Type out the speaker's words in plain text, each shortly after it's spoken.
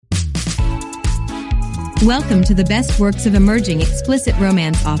Welcome to the best works of emerging explicit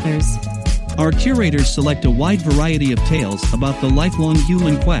romance authors. Our curators select a wide variety of tales about the lifelong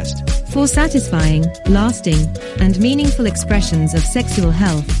human quest for satisfying, lasting, and meaningful expressions of sexual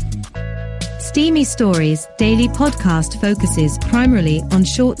health. Steamy Stories daily podcast focuses primarily on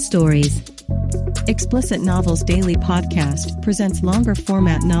short stories. Explicit Novels Daily Podcast presents longer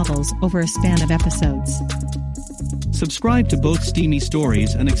format novels over a span of episodes. Subscribe to both Steamy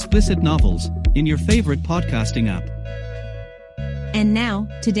Stories and Explicit Novels in your favorite podcasting app. And now,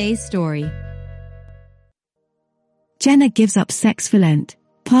 today's story. Jenna gives up sex for Lent,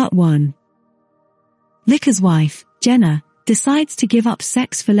 Part 1. Vicar's wife, Jenna, decides to give up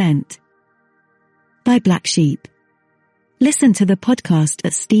sex for Lent. By Black Sheep. Listen to the podcast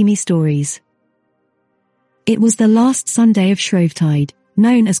at Steamy Stories. It was the last Sunday of Shrovetide,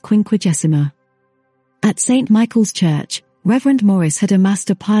 known as Quinquagesima. At St. Michael's Church, Reverend Morris had amassed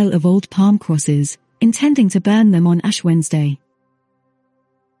a pile of old palm crosses, intending to burn them on Ash Wednesday.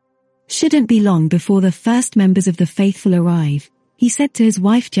 Shouldn't be long before the first members of the faithful arrive, he said to his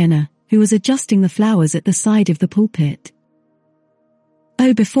wife Jenna, who was adjusting the flowers at the side of the pulpit.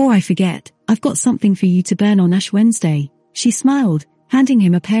 Oh, before I forget, I've got something for you to burn on Ash Wednesday, she smiled, handing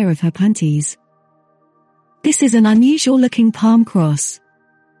him a pair of her panties. This is an unusual-looking palm cross,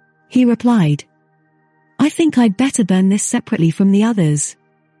 he replied. I think I'd better burn this separately from the others.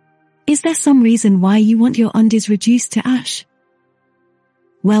 Is there some reason why you want your undies reduced to ash?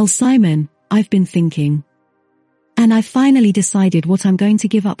 Well, Simon, I've been thinking. And I've finally decided what I'm going to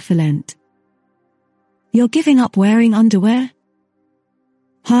give up for Lent. You're giving up wearing underwear?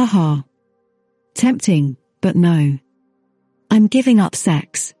 Ha ha. Tempting, but no. I'm giving up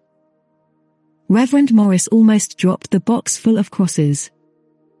sex. Reverend Morris almost dropped the box full of crosses.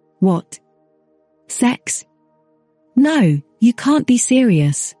 What? Sex? No, you can't be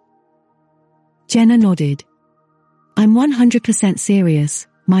serious. Jenna nodded. I'm 100% serious,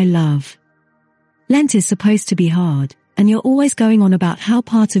 my love. Lent is supposed to be hard, and you're always going on about how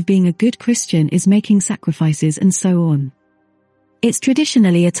part of being a good Christian is making sacrifices and so on. It's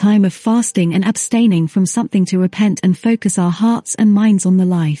traditionally a time of fasting and abstaining from something to repent and focus our hearts and minds on the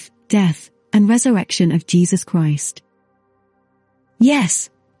life, death, and resurrection of Jesus Christ. Yes,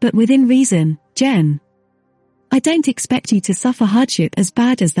 but within reason, Jen. I don't expect you to suffer hardship as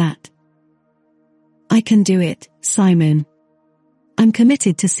bad as that. I can do it, Simon. I'm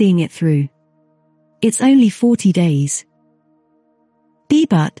committed to seeing it through. It's only 40 days.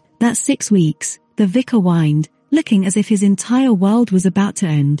 But that's 6 weeks, the vicar whined, looking as if his entire world was about to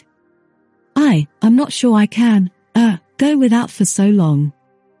end. I'm not sure I can, go without for so long.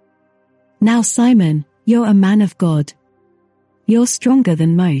 Now Simon, you're a man of God. You're stronger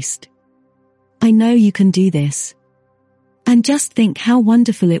than most. I know you can do this. And just think how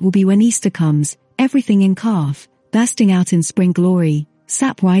wonderful it will be when Easter comes, everything in calf, bursting out in spring glory,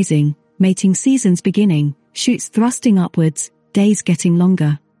 sap rising, mating seasons beginning, shoots thrusting upwards, days getting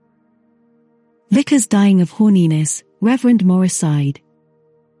longer. Vicar's dying of horniness, Reverend Morris sighed.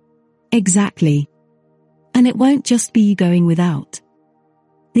 Exactly. And it won't just be you going without.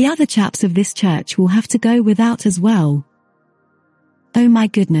 The other chaps of this church will have to go without as well. Oh my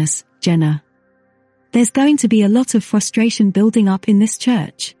goodness, Jenna. There's going to be a lot of frustration building up in this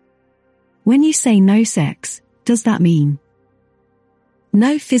church. When you say no sex, does that mean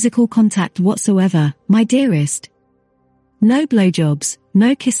no physical contact whatsoever, my dearest? No blowjobs,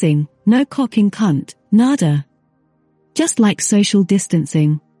 no kissing, no cocking cunt, nada. Just like social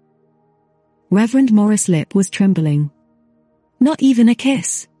distancing. Reverend Morris' lip was trembling. Not even a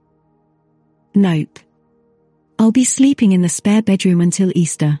kiss. Nope. I'll be sleeping in the spare bedroom until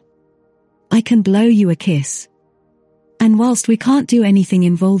Easter. I can blow you a kiss. And whilst we can't do anything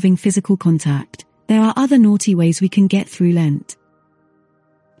involving physical contact, there are other naughty ways we can get through Lent.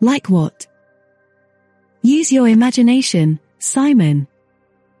 Like what? Use your imagination, Simon.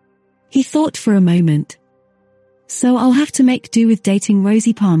 He thought for a moment. So I'll have to make do with dating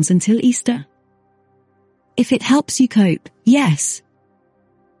rosy palms until Easter? If it helps you cope, yes.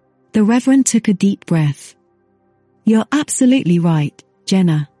 The Reverend took a deep breath. You're absolutely right,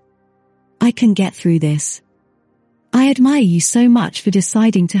 Jenna. I can get through this. I admire you so much for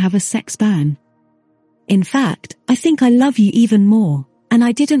deciding to have a sex ban. In fact, I think I love you even more, and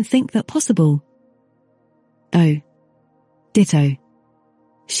I didn't think that possible. Oh. Ditto.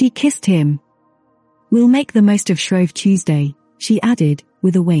 She kissed him. We'll make the most of Shrove Tuesday, she added,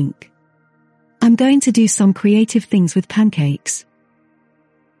 with a wink. I'm going to do some creative things with pancakes.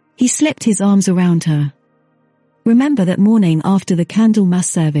 He slipped his arms around her. Remember that morning after the candle mass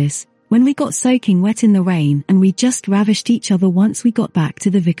service, when we got soaking wet in the rain and we just ravished each other once we got back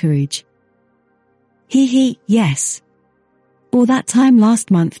to the vicarage? Yes. Or that time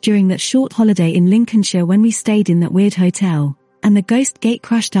last month during that short holiday in Lincolnshire when we stayed in that weird hotel, and the ghost gate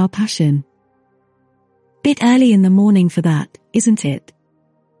crashed our passion. Bit early in the morning for that, isn't it?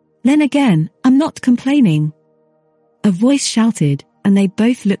 Then again, I'm not complaining. A voice shouted, and they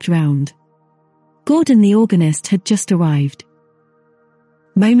both looked round. Gordon the organist had just arrived.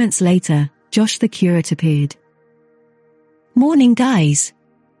 Moments later, Josh the curate appeared. "Morning, guys."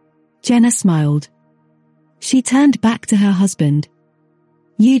 Jenna smiled. She turned back to her husband.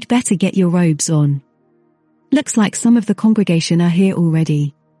 "You'd better get your robes on. Looks like some of the congregation are here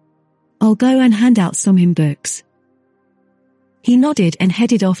already. I'll go and hand out some hymn books." He nodded and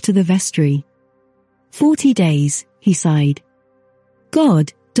headed off to the vestry. 40 days, he sighed.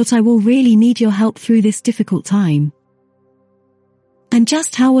 God, I will really need your help through this difficult time. And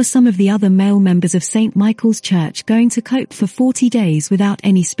just how were some of the other male members of St. Michael's Church going to cope for 40 days without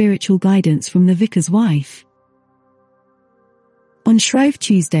any spiritual guidance from the vicar's wife? On Shrove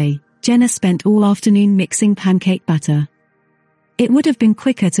Tuesday, Jenna spent all afternoon mixing pancake batter. It would have been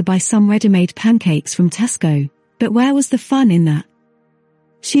quicker to buy some ready-made pancakes from Tesco, but where was the fun in that?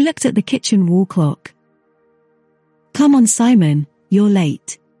 She looked at the kitchen wall clock. "Come on, Simon, you're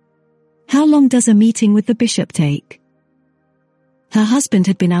late. How long does a meeting with the bishop take?" Her husband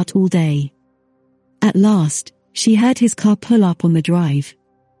had been out all day. At last, she heard his car pull up on the drive.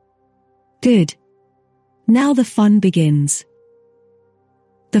 Good. Now the fun begins.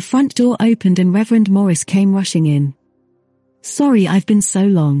 The front door opened and Reverend Morris came rushing in. "Sorry I've been so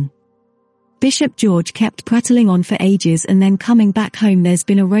long. Bishop George kept prattling on for ages and then coming back home there's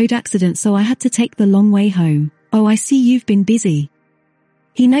been a road accident so I had to take the long way home. Oh, I see you've been busy."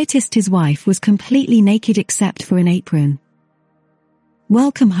 He noticed his wife was completely naked except for an apron.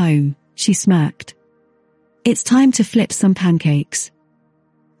 "Welcome home," she smirked. "It's time to flip some pancakes.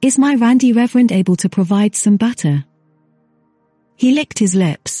 Is my randy reverend able to provide some batter?" He licked his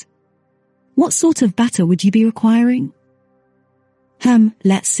lips. "What sort of batter would you be requiring?"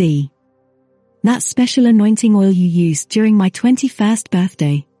 Let's see. That special anointing oil you used during my 21st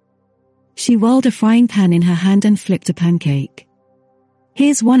birthday." She whirled a frying pan in her hand and flipped a pancake.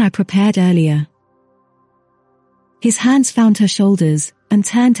 "Here's one I prepared earlier." His hands found her shoulders and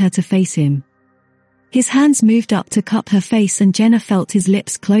turned her to face him. His hands moved up to cup her face and Jenna felt his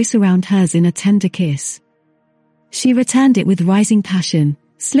lips close around hers in a tender kiss. She returned it with rising passion,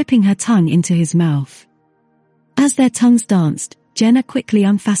 slipping her tongue into his mouth. As their tongues danced, Jenna quickly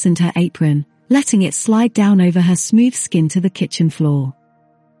unfastened her apron, letting it slide down over her smooth skin to the kitchen floor.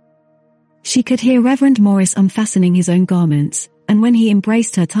 She could hear Reverend Morris unfastening his own garments, and when he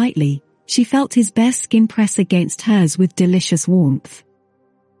embraced her tightly, she felt his bare skin press against hers with delicious warmth.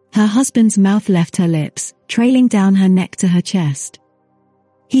 Her husband's mouth left her lips, trailing down her neck to her chest.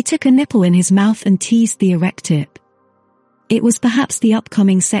 He took a nipple in his mouth and teased the erect tip. It was perhaps the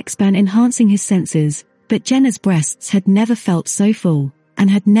upcoming sex ban enhancing his senses, but Jenna's breasts had never felt so full, and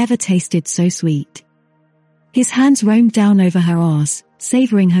had never tasted so sweet. His hands roamed down over her arse,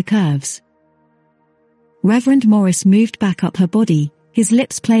 savoring her curves. Reverend Morris moved back up her body, his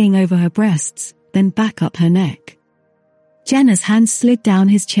lips playing over her breasts, then back up her neck. Jenna's hands slid down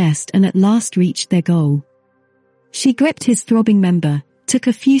his chest and at last reached their goal. She gripped his throbbing member, took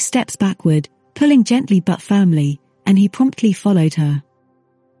a few steps backward, pulling gently but firmly, and he promptly followed her.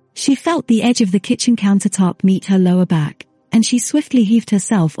 She felt the edge of the kitchen countertop meet her lower back, and she swiftly heaved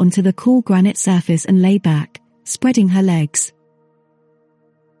herself onto the cool granite surface and lay back, spreading her legs.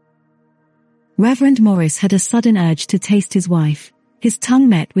 Reverend Morris had a sudden urge to taste his wife. His tongue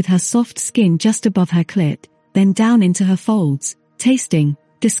met with her soft skin just above her clit, then down into her folds, tasting,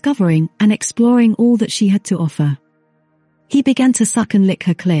 discovering, and exploring all that she had to offer. He began to suck and lick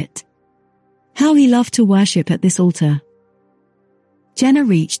her clit. How he loved to worship at this altar. Jenna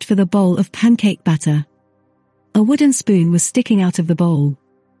reached for the bowl of pancake batter. A wooden spoon was sticking out of the bowl.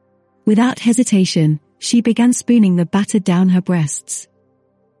 Without hesitation, she began spooning the batter down her breasts.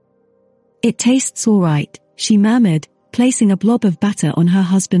 "It tastes all right," she murmured, placing a blob of batter on her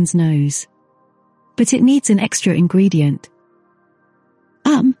husband's nose. "But it needs an extra ingredient."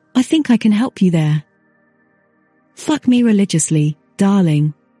 I think I can help you there." "Fuck me religiously,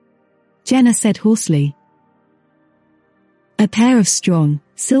 darling," Jenna said hoarsely. A pair of strong,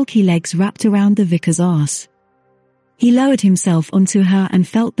 silky legs wrapped around the vicar's arse. He lowered himself onto her and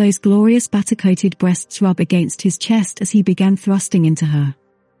felt those glorious batter-coated breasts rub against his chest as he began thrusting into her.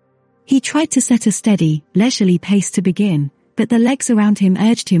 He tried to set a steady, leisurely pace to begin, but the legs around him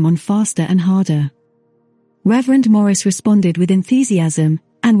urged him on faster and harder. Reverend Morris responded with enthusiasm,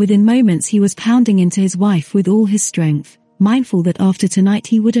 and within moments he was pounding into his wife with all his strength, mindful that after tonight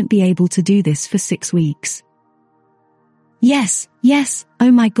he wouldn't be able to do this for 6 weeks. Yes,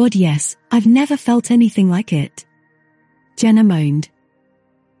 oh my God yes, I've never felt anything like it. Jenna moaned.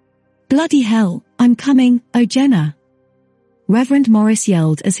 Bloody hell, I'm coming, oh Jenna. Reverend Morris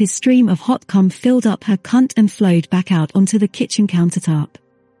yelled as his stream of hot cum filled up her cunt and flowed back out onto the kitchen countertop.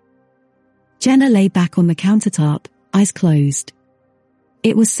 Jenna lay back on the countertop, eyes closed.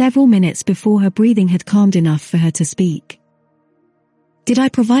 It was several minutes before her breathing had calmed enough for her to speak. Did I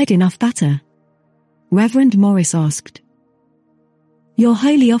provide enough batter? Reverend Morris asked. Your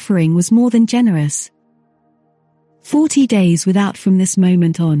holy offering was more than generous. 40 days without from this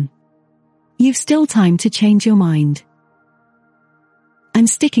moment on. You've still time to change your mind. I'm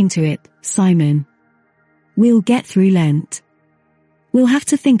sticking to it, Simon. We'll get through Lent. We'll have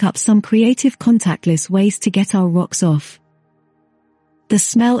to think up some creative contactless ways to get our rocks off. The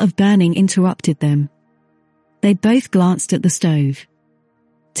smell of burning interrupted them. They both glanced at the stove.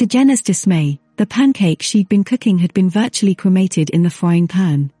 To Jenna's dismay, the pancake she'd been cooking had been virtually cremated in the frying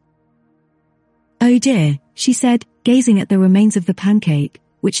pan. Oh dear, she said, gazing at the remains of the pancake,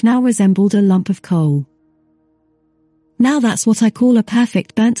 which now resembled a lump of coal. Now that's what I call a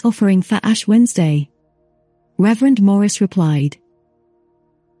perfect burnt offering for Ash Wednesday. Reverend Morris replied.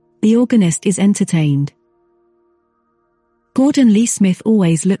 The organist is entertained. Gordon Lee Smith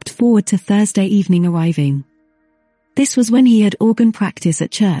always looked forward to Thursday evening arriving. This was when he had organ practice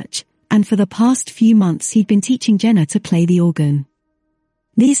at church, and for the past few months he'd been teaching Jenna to play the organ.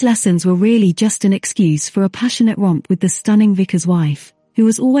 These lessons were really just an excuse for a passionate romp with the stunning vicar's wife, who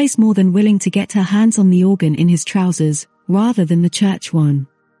was always more than willing to get her hands on the organ in his trousers, rather than the church one.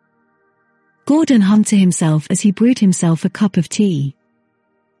 Gordon hummed to himself as he brewed himself a cup of tea.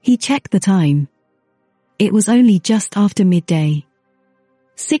 He checked the time. It was only just after midday.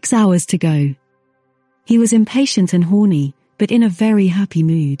 6 hours to go. He was impatient and horny, but in a very happy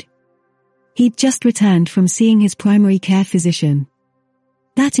mood. He'd just returned from seeing his primary care physician.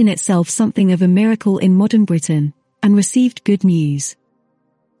 That in itself something of a miracle in modern Britain, and received good news.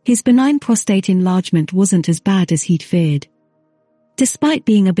 His benign prostate enlargement wasn't as bad as he'd feared. Despite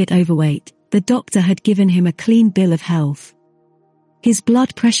being a bit overweight, the doctor had given him a clean bill of health. His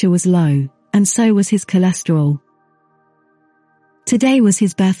blood pressure was low, and so was his cholesterol. Today was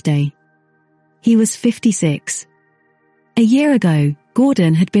his birthday. He was 56. A year ago,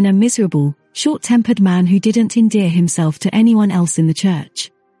 Gordon had been a miserable, short-tempered man who didn't endear himself to anyone else in the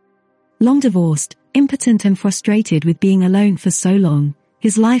church. Long divorced, impotent and frustrated with being alone for so long,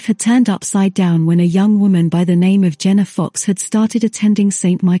 his life had turned upside down when a young woman by the name of Jenna Fox had started attending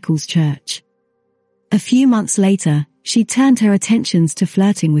St. Michael's Church. A few months later, she turned her attentions to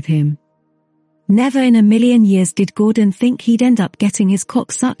flirting with him. Never in a million years did Gordon think he'd end up getting his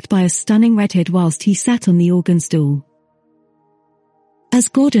cock sucked by a stunning redhead whilst he sat on the organ stool. As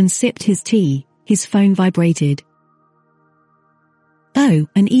Gordon sipped his tea, his phone vibrated. Oh,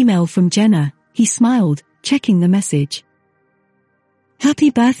 an email from Jenna, he smiled, checking the message. Happy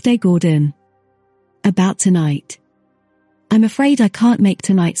birthday, Gordon. About tonight. I'm afraid I can't make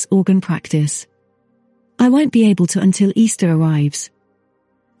tonight's organ practice. I won't be able to until Easter arrives.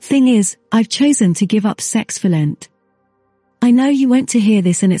 Thing is, I've chosen to give up sex for Lent. I know you won't to hear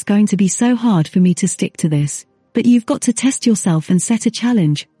this and it's going to be so hard for me to stick to this, but you've got to test yourself and set a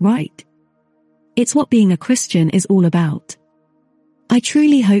challenge, right? It's what being a Christian is all about. I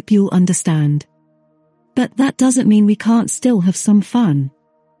truly hope you'll understand. But that doesn't mean we can't still have some fun.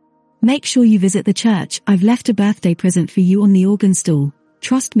 Make sure you visit the church. I've left a birthday present for you on the organ stool.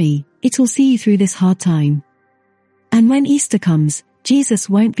 Trust me, it'll see you through this hard time. And when Easter comes, Jesus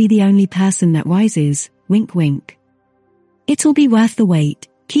won't be the only person that rises, wink wink. It'll be worth the wait.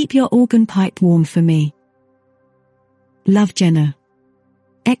 Keep your organ pipe warm for me. Love, Jenna.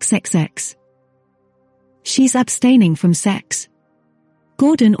 XXX. She's abstaining from sex.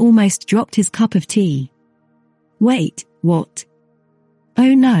 Gordon almost dropped his cup of tea. Wait, what?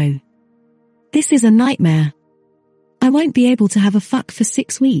 Oh no. This is a nightmare. I won't be able to have a fuck for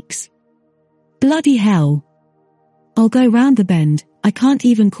 6 weeks. Bloody hell. I'll go round the bend. I can't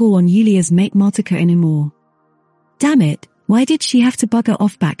even call on Yulia's mate Martika anymore. Damn it, why did she have to bugger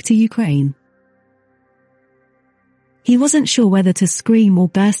off back to Ukraine? He wasn't sure whether to scream or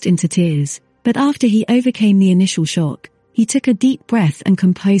burst into tears, but after he overcame the initial shock, he took a deep breath and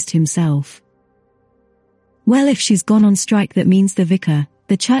composed himself. Well, if she's gone on strike, that means the vicar,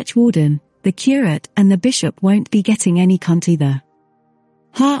 the church warden, the curate and the bishop won't be getting any cunt either.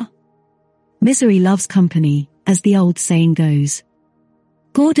 Ha! Misery loves company, as the old saying goes.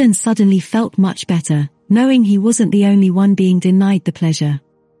 Gordon suddenly felt much better, knowing he wasn't the only one being denied the pleasure.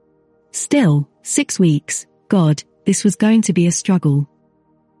 Still, 6 weeks, God, this was going to be a struggle.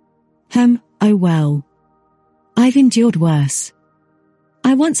 Oh well. I've endured worse.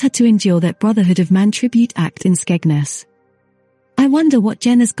 I once had to endure that Brotherhood of Man tribute act in Skegness. I wonder what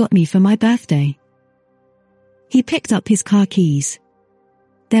Jenna's got me for my birthday. He picked up his car keys.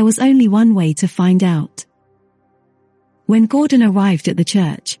 There was only one way to find out. When Gordon arrived at the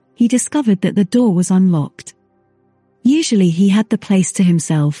church, he discovered that the door was unlocked. Usually he had the place to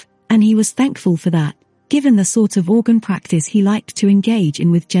himself, and he was thankful for that, given the sort of organ practice he liked to engage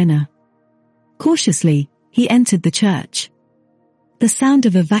in with Jenna. Cautiously, he entered the church. The sound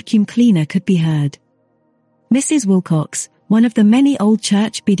of a vacuum cleaner could be heard. Mrs. Wilcox, one of the many old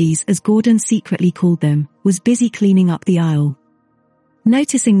church biddies as Gordon secretly called them, was busy cleaning up the aisle.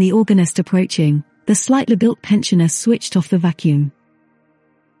 Noticing the organist approaching, the slightly built pensioner switched off the vacuum.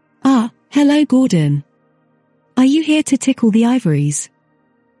 "Ah, hello Gordon. Are you here to tickle the ivories?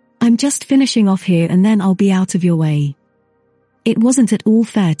 I'm just finishing off here and then I'll be out of your way." It wasn't at all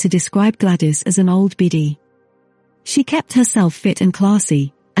fair to describe Gladys as an old biddy. She kept herself fit and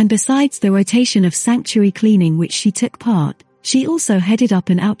classy, and besides the rotation of sanctuary cleaning which she took part, she also headed up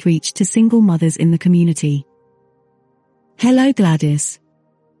an outreach to single mothers in the community. "Hello Gladys.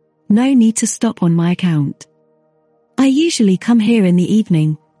 No need to stop on my account. I usually come here in the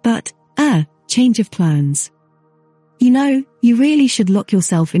evening, but, change of plans. You know, you really should lock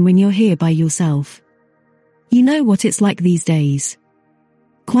yourself in when you're here by yourself. You know what it's like these days.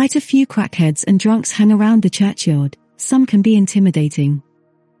 Quite a few crackheads and drunks hang around the churchyard, some can be intimidating."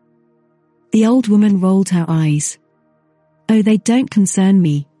 The old woman rolled her eyes. "Oh, they don't concern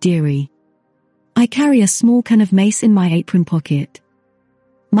me, dearie. I carry a small can of mace in my apron pocket.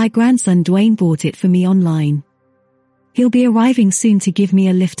 My grandson Dwayne bought it for me online. He'll be arriving soon to give me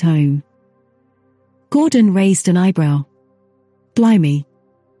a lift home." Gordon raised an eyebrow. "Blimey.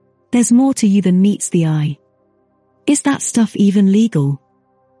 There's more to you than meets the eye. Is that stuff even legal?"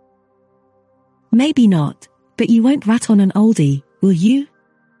 "Maybe not, but you won't rat on an oldie, will you?"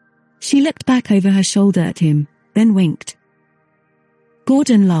 She looked back over her shoulder at him, then winked.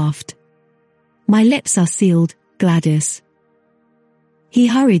 Gordon laughed. "My lips are sealed, Gladys." He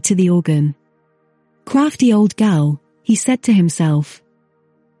hurried to the organ. "Crafty old gal," he said to himself.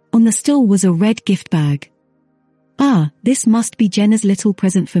 On the stool was a red gift bag. "Ah, this must be Jenna's little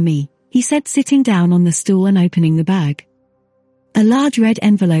present for me," he said, sitting down on the stool and opening the bag. A large red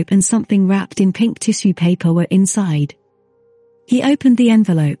envelope and something wrapped in pink tissue paper were inside. He opened the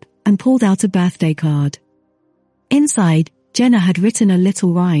envelope and pulled out a birthday card. Inside, Jenna had written a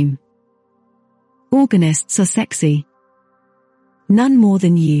little rhyme. "Organists are sexy. None more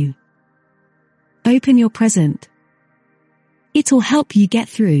than you. Open your present. It'll help you get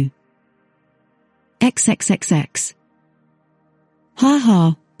through. XXXX. Ha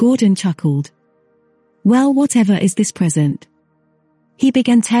ha, Gordon chuckled. "Well, whatever is this present?" He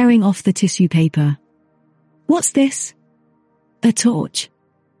began tearing off the tissue paper. "What's this?" "A torch."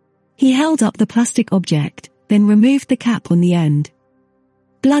 He held up the plastic object, then removed the cap on the end.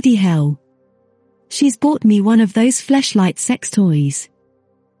 "Bloody hell. She's bought me one of those fleshlight sex toys."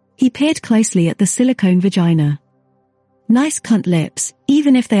 He peered closely at the silicone vagina. "Nice cunt lips,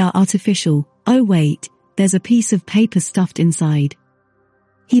 even if they are artificial. Oh wait, there's a piece of paper stuffed inside."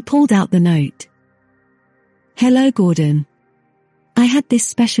 He pulled out the note. "Hello Gordon. I had this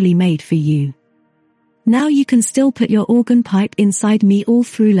specially made for you. Now you can still put your organ pipe inside me all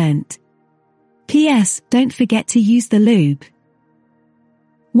through Lent. P.S. Don't forget to use the lube."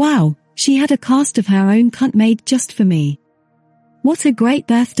 Wow, she had a cast of her own cunt made just for me. What a great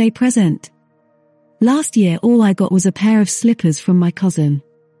birthday present. Last year all I got was a pair of slippers from my cousin.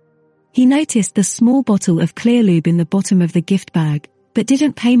 He noticed the small bottle of clear lube in the bottom of the gift bag, but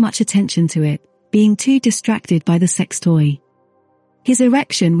didn't pay much attention to it, being too distracted by the sex toy. His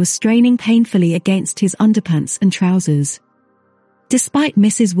erection was straining painfully against his underpants and trousers. Despite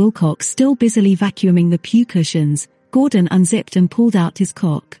Mrs. Wilcox still busily vacuuming the pew cushions, Gordon unzipped and pulled out his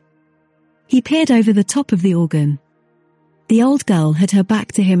cock. He peered over the top of the organ. The old girl had her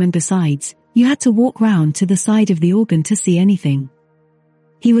back to him, and besides, you had to walk round to the side of the organ to see anything.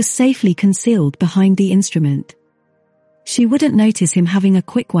 He was safely concealed behind the instrument. She wouldn't notice him having a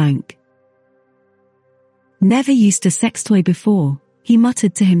quick wank. "Never used a sex toy before," he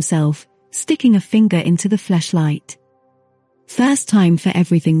muttered to himself, sticking a finger into the fleshlight. "First time for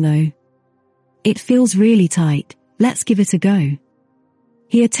everything though. It feels really tight, let's give it a go."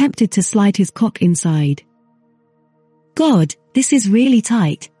 He attempted to slide his cock inside. "God, this is really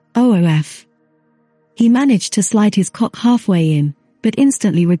tight, OOF." He managed to slide his cock halfway in, but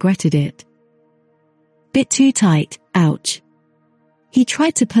instantly regretted it. "Bit too tight, ouch." He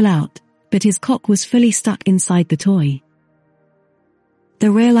tried to pull out, but his cock was fully stuck inside the toy.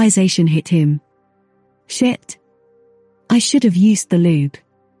 The realization hit him. Shit. I should have used the lube.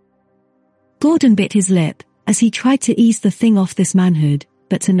 Gordon bit his lip as he tried to ease the thing off this manhood,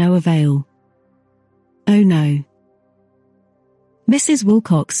 but to no avail. Oh no. Mrs.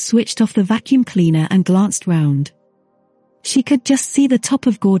 Wilcox switched off the vacuum cleaner and glanced round. She could just see the top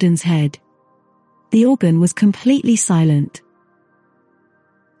of Gordon's head. The organ was completely silent.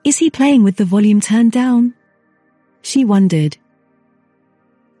 Is he playing with the volume turned down? She wondered.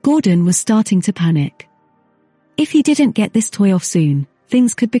 Gordon was starting to panic. If he didn't get this toy off soon,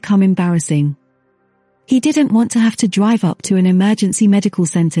 things could become embarrassing. He didn't want to have to drive up to an emergency medical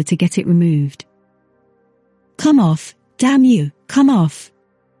center to get it removed. Come off, damn you, come off.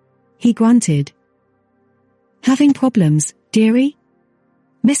 He grunted. Having problems, dearie?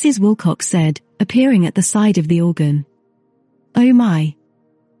 Mrs. Wilcox said, appearing at the side of the organ. Oh my.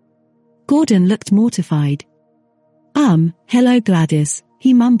 Gordon looked mortified. Hello Gladys,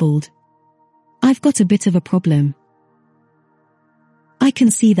 he mumbled. I've got a bit of a problem. I can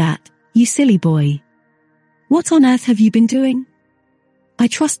see that, you silly boy. What on earth have you been doing? I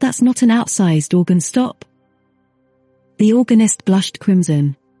trust that's not an outsized organ stop. The organist blushed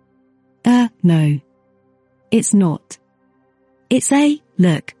crimson. No. It's not.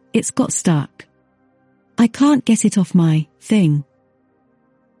 Look, it's got stuck. I can't get it off my thing.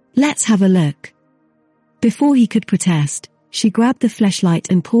 Let's have a look. Before he could protest, she grabbed the fleshlight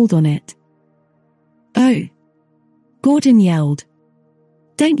and pulled on it. Oh! Gordon yelled.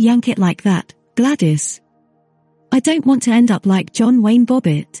 Don't yank it like that, Gladys. I don't want to end up like John Wayne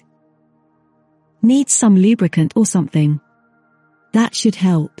Bobbitt. Needs some lubricant or something. That should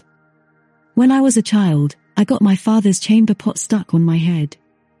help. When I was a child, I got my father's chamber pot stuck on my head.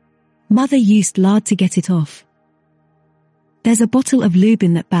 Mother used lard to get it off. There's a bottle of lube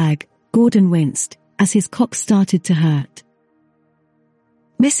in that bag, Gordon winced, as his cock started to hurt.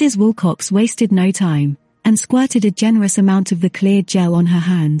 Mrs. Wilcox wasted no time, and squirted a generous amount of the clear gel on her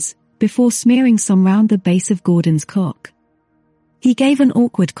hands, before smearing some round the base of Gordon's cock. He gave an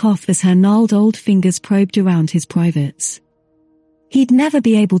awkward cough as her gnarled old fingers probed around his privates. He'd never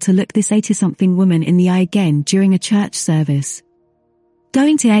be able to look this 80-something woman in the eye again during a church service.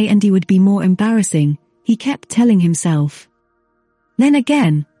 Going to A&E would be more embarrassing, he kept telling himself. Then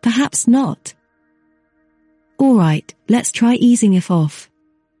again, perhaps not. All right, let's try easing it off.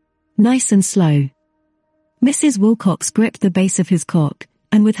 Nice and slow. Mrs. Wilcox gripped the base of his cock,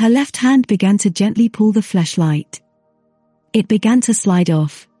 and with her left hand began to gently pull the fleshlight. It began to slide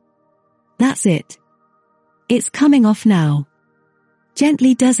off. That's it. It's coming off now.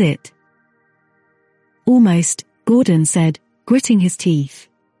 Gently does it. Almost, Gordon said, gritting his teeth.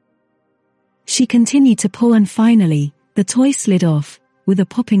 She continued to pull and finally, the toy slid off, with a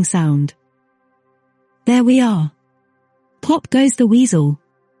popping sound. There we are. Pop goes the weasel.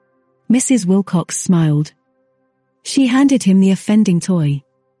 Mrs. Wilcox smiled. She handed him the offending toy.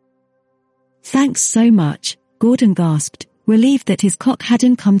 Thanks so much, Gordon gasped, relieved that his cock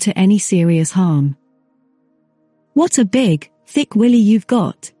hadn't come to any serious harm. What a big, thick willy you've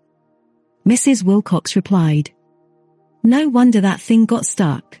got. Mrs. Wilcox replied. No wonder that thing got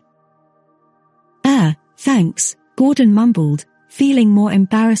stuck. Thanks, Gordon mumbled, feeling more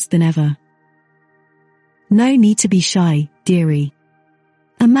embarrassed than ever. No need to be shy, dearie.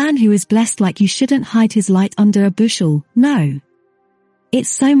 A man who is blessed like you shouldn't hide his light under a bushel, no. It's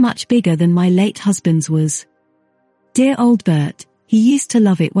so much bigger than my late husband's was. Dear old Bert, he used to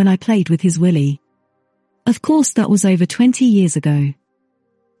love it when I played with his willy. Of course that was over 20 years ago.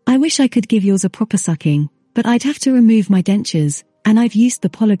 I wish I could give yours a proper sucking, but I'd have to remove my dentures, and I've used the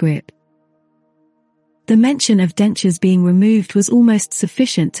Poligrip. The mention of dentures being removed was almost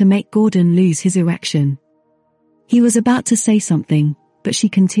sufficient to make Gordon lose his erection. He was about to say something, but she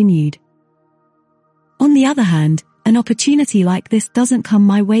continued. On the other hand, an opportunity like this doesn't come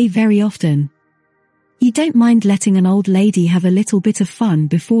my way very often. You don't mind letting an old lady have a little bit of fun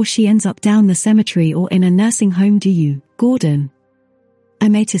before she ends up down the cemetery or in a nursing home, do you, Gordon?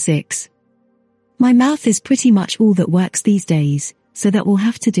 I'm 86. My mouth is pretty much all that works these days, so that will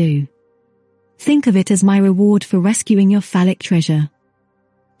have to do. Think of it as my reward for rescuing your phallic treasure.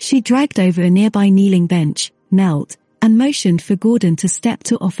 She dragged over a nearby kneeling bench, knelt, and motioned for Gordon to step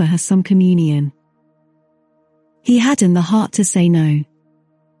to offer her some communion. He hadn't the heart to say no.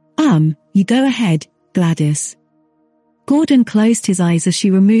 You go ahead, Gladys. Gordon closed his eyes as she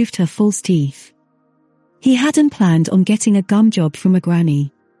removed her false teeth. He hadn't planned on getting a gum job from a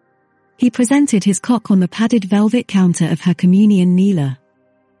granny. He presented his cock on the padded velvet counter of her communion kneeler.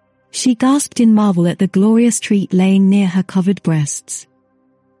 She gasped in marvel at the glorious treat laying near her covered breasts.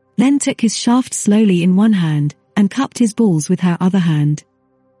 then took his shaft slowly in one hand, and cupped his balls with her other hand.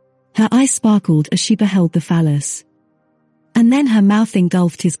 Her eyes sparkled as she beheld the phallus. And then her mouth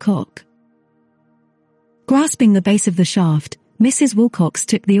engulfed his cock. Grasping the base of the shaft, Mrs. Wilcox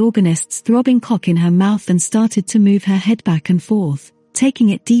took the organist's throbbing cock in her mouth and started to move her head back and forth, taking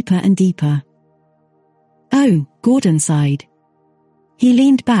it deeper and deeper. "Oh," Gordon sighed. He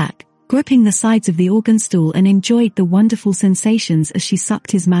leaned back, gripping the sides of the organ stool, and enjoyed the wonderful sensations as she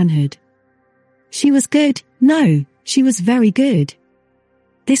sucked his manhood. She was good. No, she was very good.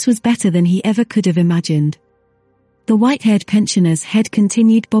 This was better than he ever could have imagined. The white-haired pensioner's head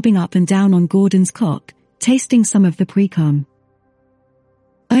continued bobbing up and down on Gordon's cock, tasting some of the pre-cum.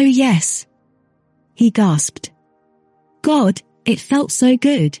 "Oh yes," he gasped. "God, it felt so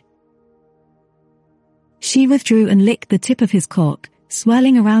good." She withdrew and licked the tip of his cock,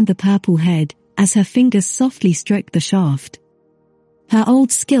 swirling around the purple head, as her fingers softly stroked the shaft. Her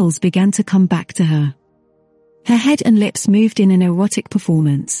old skills began to come back to her. Her head and lips moved in an erotic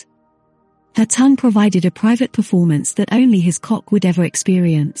performance. Her tongue provided a private performance that only his cock would ever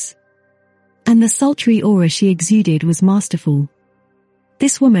experience. And the sultry aura she exuded was masterful.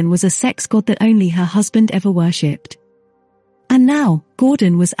 This woman was a sex god that only her husband ever worshipped. And now,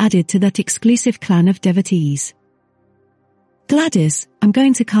 Gordon was added to that exclusive clan of devotees. "Gladys, I'm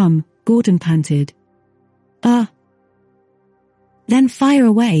going to come," Gordon panted. Then fire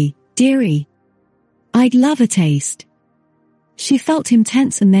away, dearie. I'd love a taste." She felt him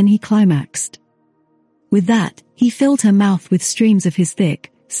tense and then he climaxed. With that, he filled her mouth with streams of his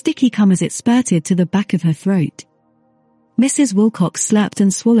thick, sticky cum as it spurted to the back of her throat. Mrs. Wilcox slurped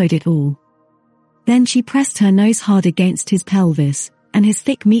and swallowed it all. Then she pressed her nose hard against his pelvis, and his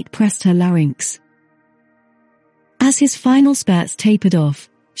thick meat pressed her larynx. As his final spurts tapered off,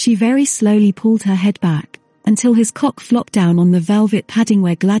 she very slowly pulled her head back, until his cock flopped down on the velvet padding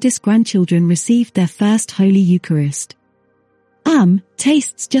where Gladys' grandchildren received their first Holy Eucharist.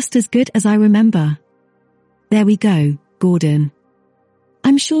 Tastes just as good as I remember." "There we go, Gordon.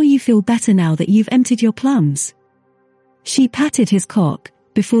 I'm sure you feel better now that you've emptied your plums." She patted his cock,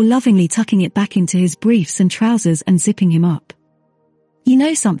 before lovingly tucking it back into his briefs and trousers and zipping him up. "You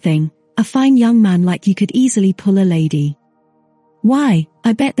know something, a fine young man like you could easily pull a lady. Why,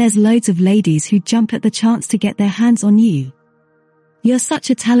 I bet there's loads of ladies who'd jump at the chance to get their hands on you. You're such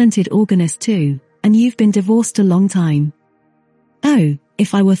a talented organist too, and you've been divorced a long time. Oh,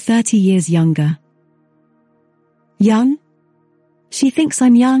 if I were 30 years younger." "Young? She thinks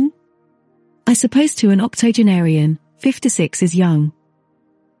I'm young? I suppose to an octogenarian, 56 is young."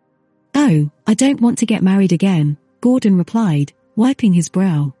 "Oh, I don't want to get married again," Gordon replied, wiping his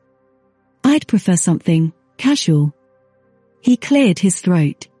brow. "I'd prefer something casual." He cleared his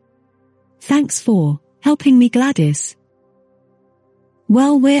throat. "Thanks for helping me, Gladys."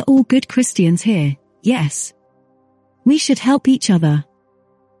 "Well, we're all good Christians here, yes. We should help each other."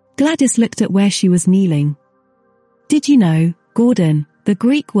 Gladys looked at where she was kneeling. "Did you know, Gordon, the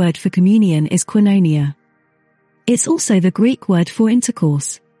Greek word for communion is koinonia. It's also the Greek word for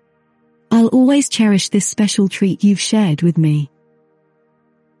intercourse. I'll always cherish this special treat you've shared with me."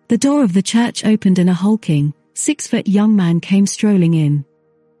 The door of the church opened and a hulking, 6-foot young man came strolling in.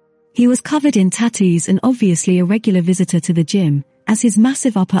 He was covered in tattoos and obviously a regular visitor to the gym, as his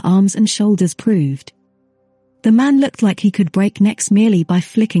massive upper arms and shoulders proved. The man looked like he could break necks merely by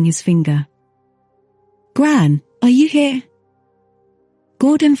flicking his finger. "Gran, are you here?"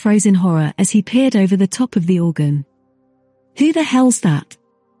 Gordon froze in horror as he peered over the top of the organ. "Who the hell's that?"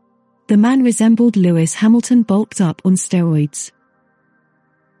 The man resembled Lewis Hamilton bulked up on steroids.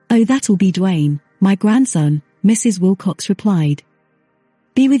 "Oh, that'll be Dwayne, my grandson," Mrs. Wilcox replied.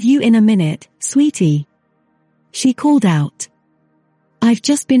 "Be with you in a minute, sweetie," she called out. "I've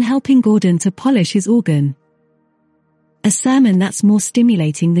just been helping Gordon to polish his organ." A sermon that's more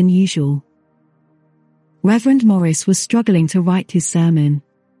stimulating than usual. Reverend Morris was struggling to write his sermon.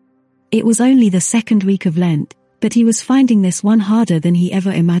 It was only the second week of Lent, but he was finding this one harder than he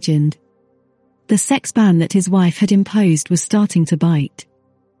ever imagined. The sex ban that his wife had imposed was starting to bite.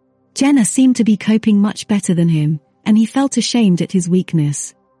 Jenna seemed to be coping much better than him, and he felt ashamed at his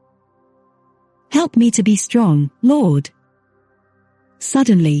weakness. "Help me to be strong, Lord."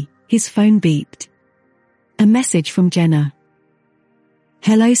 Suddenly, his phone beeped. A message from Jenna.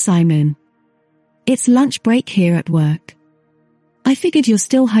 "Hello, Simon. It's lunch break here at work. I figured you're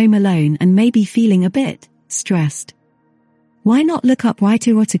still home alone and maybe feeling a bit stressed. Why not look up Right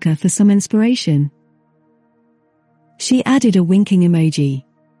Erotica for some inspiration?" She added a winking emoji.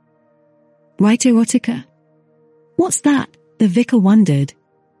 "Right Erotica? What's that?" the vicar wondered.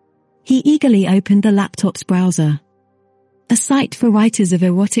 He eagerly opened the laptop's browser. A site for writers of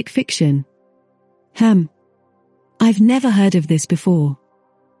erotic fiction. I've never heard of this before.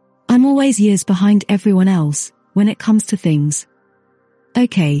 I'm always years behind everyone else when it comes to things.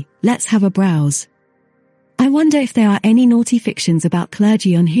 Okay, let's have a browse. I wonder if there are any naughty fictions about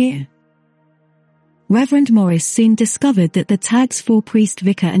clergy on here. Reverend Morris soon discovered that the tags for priest,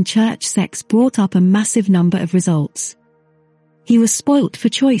 vicar and church sex brought up a massive number of results. He was spoilt for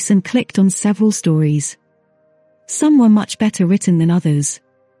choice and clicked on several stories. Some were much better written than others.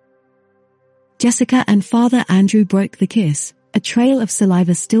 Jessica and Father Andrew broke the kiss, a trail of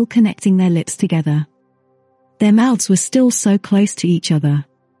saliva still connecting their lips together. Their mouths were still so close to each other.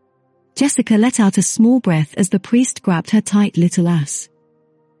 Jessica let out a small breath as the priest grabbed her tight little ass.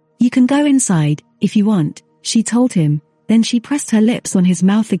 "You can go inside, if you want," she told him, then she pressed her lips on his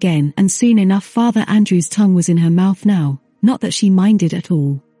mouth again and soon enough Father Andrew's tongue was in her mouth now, not that she minded at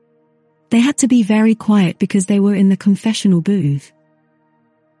all. They had to be very quiet because they were in the confessional booth.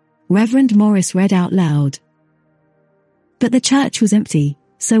 Reverend Morris read out loud. But the church was empty,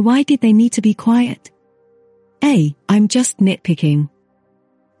 so why did they need to be quiet? I'm just nitpicking.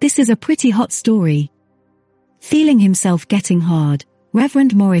 This is a pretty hot story. Feeling himself getting hard,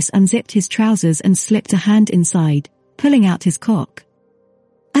 Reverend Morris unzipped his trousers and slipped a hand inside, pulling out his cock.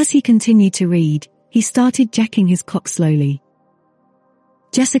 As he continued to read, he started jacking his cock slowly.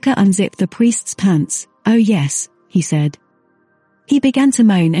 Jessica unzipped the priest's pants. "Oh yes," he said. He began to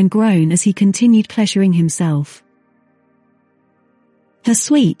moan and groan as he continued pleasuring himself. Her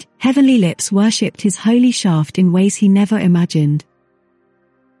sweet, heavenly lips worshipped his holy shaft in ways he never imagined.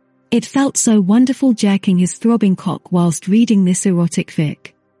 It felt so wonderful jerking his throbbing cock whilst reading this erotic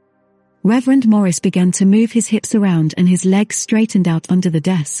fic. Reverend Morris began to move his hips around and his legs straightened out under the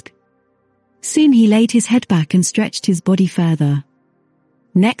desk. Soon he laid his head back and stretched his body further.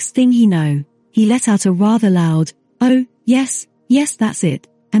 Next thing he knew, he let out a rather loud, "Oh, yes, that's it,"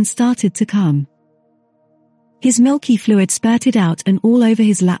 and started to come. His milky fluid spurted out and all over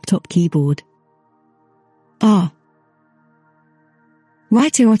his laptop keyboard. Right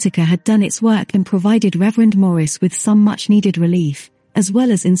Erotica had done its work and provided Reverend Morris with some much-needed relief, as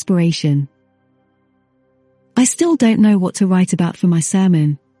well as inspiration. "I still don't know what to write about for my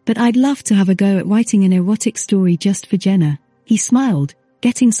sermon, but I'd love to have a go at writing an erotic story just for Jenna," he smiled,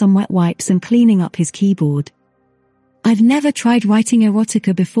 getting some wet wipes and cleaning up his keyboard. "I've never tried writing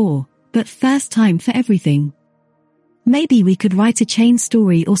erotica before, but first time for everything. Maybe we could write a chain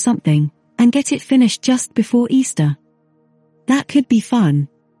story or something, and get it finished just before Easter. That could be fun."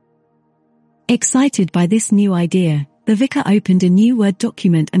 Excited by this new idea, the vicar opened a new Word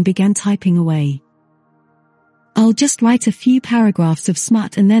document and began typing away. "I'll just write a few paragraphs of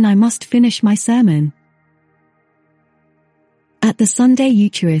smut and then I must finish my sermon." At the Sunday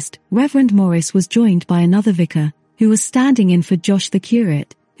Eucharist, Reverend Morris was joined by another vicar, who was standing in for Josh the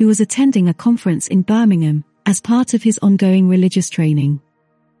curate, who was attending a conference in Birmingham, as part of his ongoing religious training.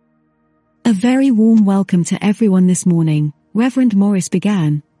 "A very warm welcome to everyone this morning," Reverend Morris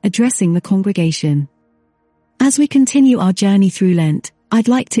began, addressing the congregation. "As we continue our journey through Lent, I'd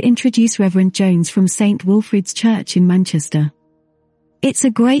like to introduce Reverend Jones from St. Wilfrid's Church in Manchester. It's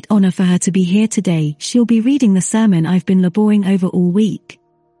a great honor for her to be here today. She'll be reading the sermon I've been laboring over all week."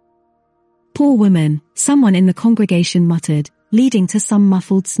 "Poor woman," someone in the congregation muttered, leading to some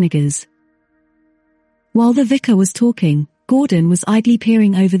muffled sniggers. While the vicar was talking, Gordon was idly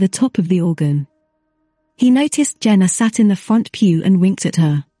peering over the top of the organ. He noticed Jenna sat in the front pew and winked at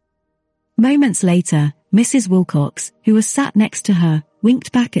her. Moments later, Mrs. Wilcox, who was sat next to her,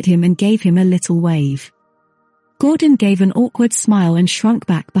 winked back at him and gave him a little wave. Gordon gave an awkward smile and shrunk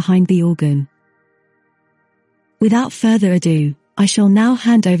back behind the organ. "Without further ado, I shall now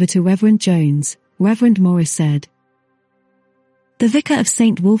hand over to Reverend Jones," Reverend Morris said. The vicar of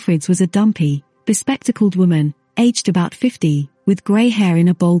St. Wilfrid's was a dumpy, bespectacled woman, aged about 50, with grey hair in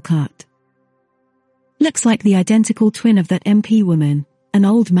a bowl cut. "Looks like the identical twin of that MP woman," an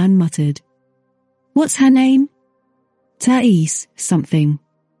old man muttered. "What's her name?" "Therese, something.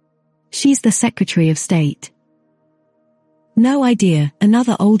 She's the Secretary of State." "No idea,"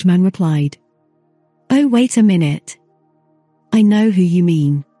 another old man replied. "Oh, wait a minute. I know who you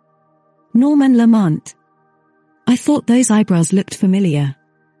mean. Norman Lamont. I thought those eyebrows looked familiar."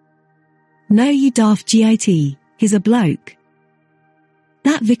 "No, you daft git, he's a bloke."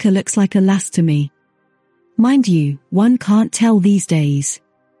 "That vicar looks like a lass to me. Mind you, one can't tell these days."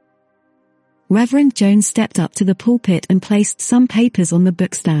 Reverend Jones stepped up to the pulpit and placed some papers on the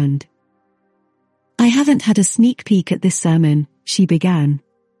bookstand. "I haven't had a sneak peek at this sermon," she began.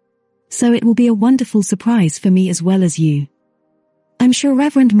 "So it will be a wonderful surprise for me as well as you. I'm sure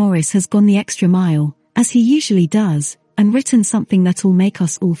Reverend Morris has gone the extra mile, as he usually does, and written something that'll make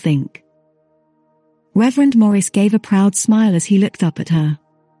us all think. Reverend Morris gave a proud smile as he looked up at her.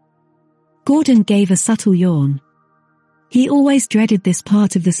 Gordon gave a subtle yawn. He always dreaded this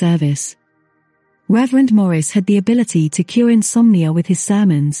part of the service. Reverend Morris had the ability to cure insomnia with his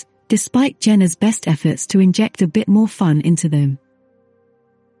sermons, despite Jenna's best efforts to inject a bit more fun into them.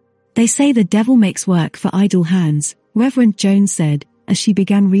 They say the devil makes work for idle hands, Reverend Jones said, as she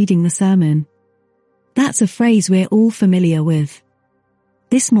began reading the sermon. That's a phrase we're all familiar with.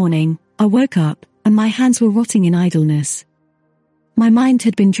 This morning, I woke up, and my hands were rotting in idleness. My mind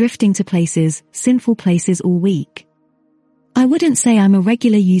had been drifting to places, sinful places all week. I wouldn't say I'm a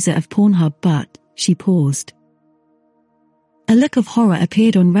regular user of Pornhub, but, she paused. A look of horror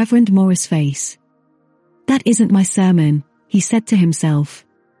appeared on Reverend Morris' face. That isn't my sermon, he said to himself.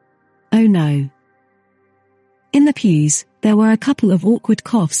 Oh no. In the pews, there were a couple of awkward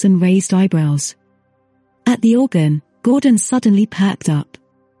coughs and raised eyebrows. At the organ, Gordon suddenly perked up.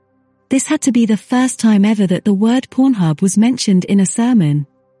 This had to be the first time ever that the word Pornhub was mentioned in a sermon.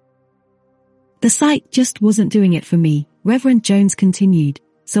 The sight just wasn't doing it for me, Reverend Jones continued,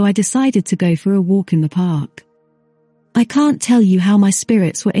 so I decided to go for a walk in the park. I can't tell you how my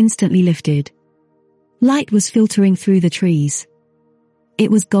spirits were instantly lifted. Light was filtering through the trees.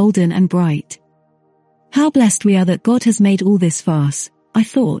 It was golden and bright. How blessed we are that God has made all this for us, I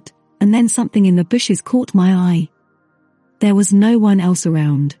thought, and then something in the bushes caught my eye. There was no one else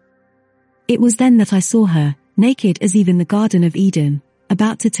around. It was then that I saw her, naked as Eve in the Garden of Eden,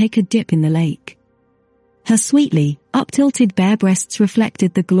 about to take a dip in the lake. Her sweetly, up-tilted bare breasts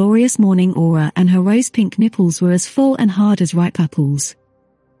reflected the glorious morning aura, and her rose-pink nipples were as full and hard as ripe apples.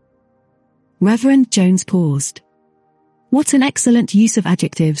 Reverend Jones paused. What an excellent use of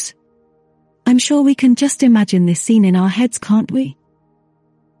adjectives. I'm sure we can just imagine this scene in our heads, can't we?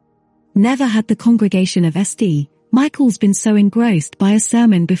 Never had the congregation of St. Michael's been so engrossed by a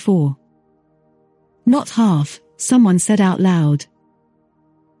sermon before. Not half, someone said out loud.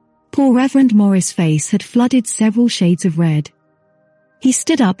 Poor Reverend Morris' face had flooded several shades of red. He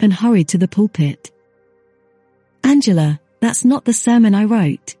stood up and hurried to the pulpit. Angela, that's not the sermon I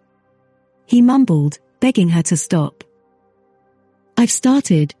wrote. He mumbled, begging her to stop. I've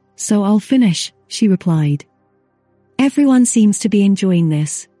started, so I'll finish, she replied. Everyone seems to be enjoying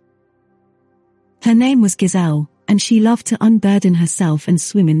this. Her name was Giselle, and she loved to unburden herself and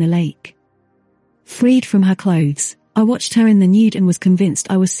swim in the lake. Freed from her clothes, I watched her in the nude and was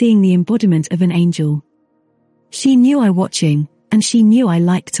convinced I was seeing the embodiment of an angel. She knew I was watching, and she knew I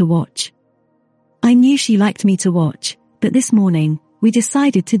liked to watch. I knew she liked me to watch, but this morning, we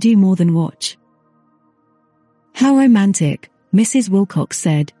decided to do more than watch. How romantic, Mrs. Wilcox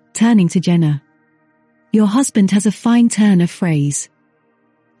said, turning to Jenna. Your husband has a fine turn of phrase.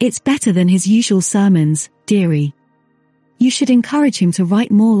 It's better than his usual sermons, dearie. You should encourage him to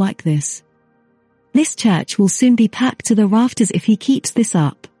write more like this. This church will soon be packed to the rafters if he keeps this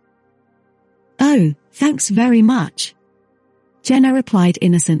up. Oh, thanks very much. Jenna replied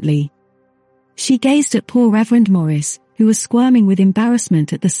innocently. She gazed at poor Reverend Morris, who was squirming with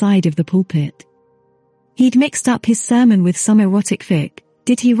embarrassment at the side of the pulpit. He'd mixed up his sermon with some erotic fic.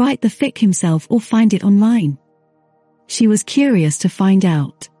 Did he write the fic himself or find it online? She was curious to find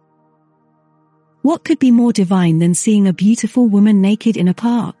out. What could be more divine than seeing a beautiful woman naked in a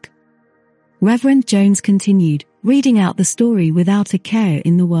park? Reverend Jones continued, reading out the story without a care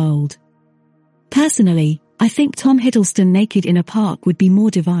in the world. Personally, I think Tom Hiddleston naked in a park would be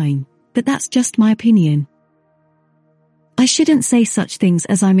more divine, but that's just my opinion. I shouldn't say such things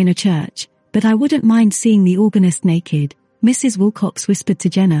as I'm in a church, but I wouldn't mind seeing the organist naked, Mrs. Wilcox whispered to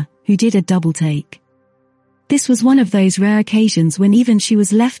Jenna, who did a double take. This was one of those rare occasions when even she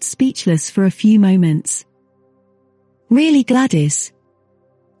was left speechless for a few moments. Really, Gladys?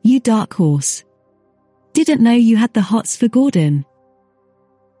 You dark horse. Didn't know you had the hots for Gordon.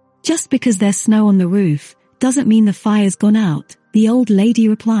 Just because there's snow on the roof, doesn't mean the fire's gone out, the old lady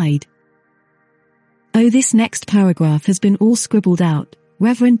replied. Oh, this next paragraph has been all scribbled out,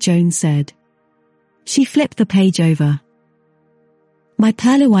 Reverend Jones said. She flipped the page over. My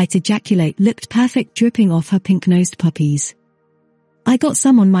pearly-white ejaculate looked perfect dripping off her pink-nosed puppies. I got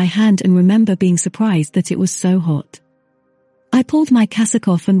some on my hand and remember being surprised that it was so hot. I pulled my cassock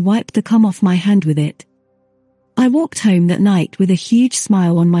off and wiped the cum off my hand with it. I walked home that night with a huge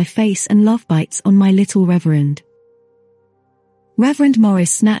smile on my face and love bites on my little reverend. Reverend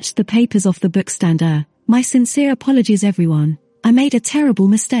Morris snatched the papers off the bookstander. My sincere apologies, everyone. I made a terrible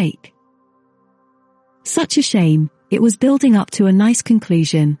mistake. Such a shame. It was building up to a nice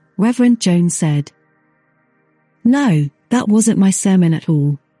conclusion, Reverend Jones said. No, that wasn't my sermon at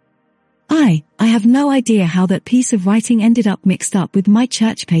all. I have no idea how that piece of writing ended up mixed up with my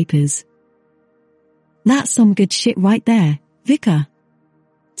church papers. That's some good shit right there, Vicar.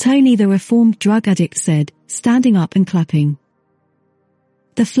 Tony the reformed drug addict said, standing up and clapping.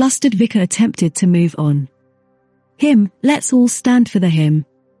 The flustered vicar attempted to move on. Hymn, let's all stand for the hymn.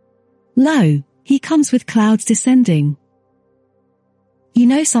 Lo, he comes with clouds descending. You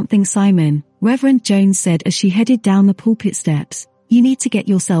know something, Simon, Reverend Jones said as she headed down the pulpit steps, you need to get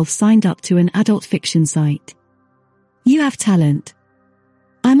yourself signed up to an adult fiction site. You have talent.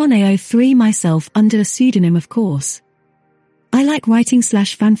 I'm on AO3 myself under a pseudonym, of course. I like writing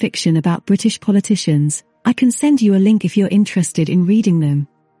 /fanfiction about British politicians. I can send you a link if you're interested in reading them.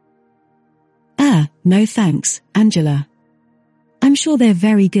 No thanks, Angela. I'm sure they're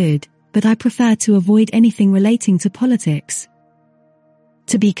very good, but I prefer to avoid anything relating to politics.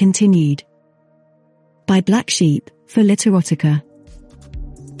 To be continued. By Black Sheep, for Literotica.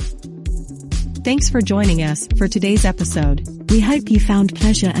 Thanks for joining us for today's episode. We hope you found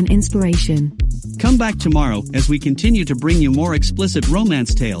pleasure and inspiration. Come back tomorrow as we continue to bring you more explicit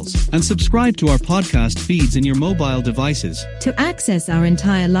romance tales, and subscribe to our podcast feeds in your mobile devices To access our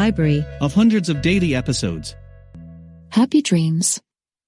entire library of hundreds of daily episodes. Happy dreams.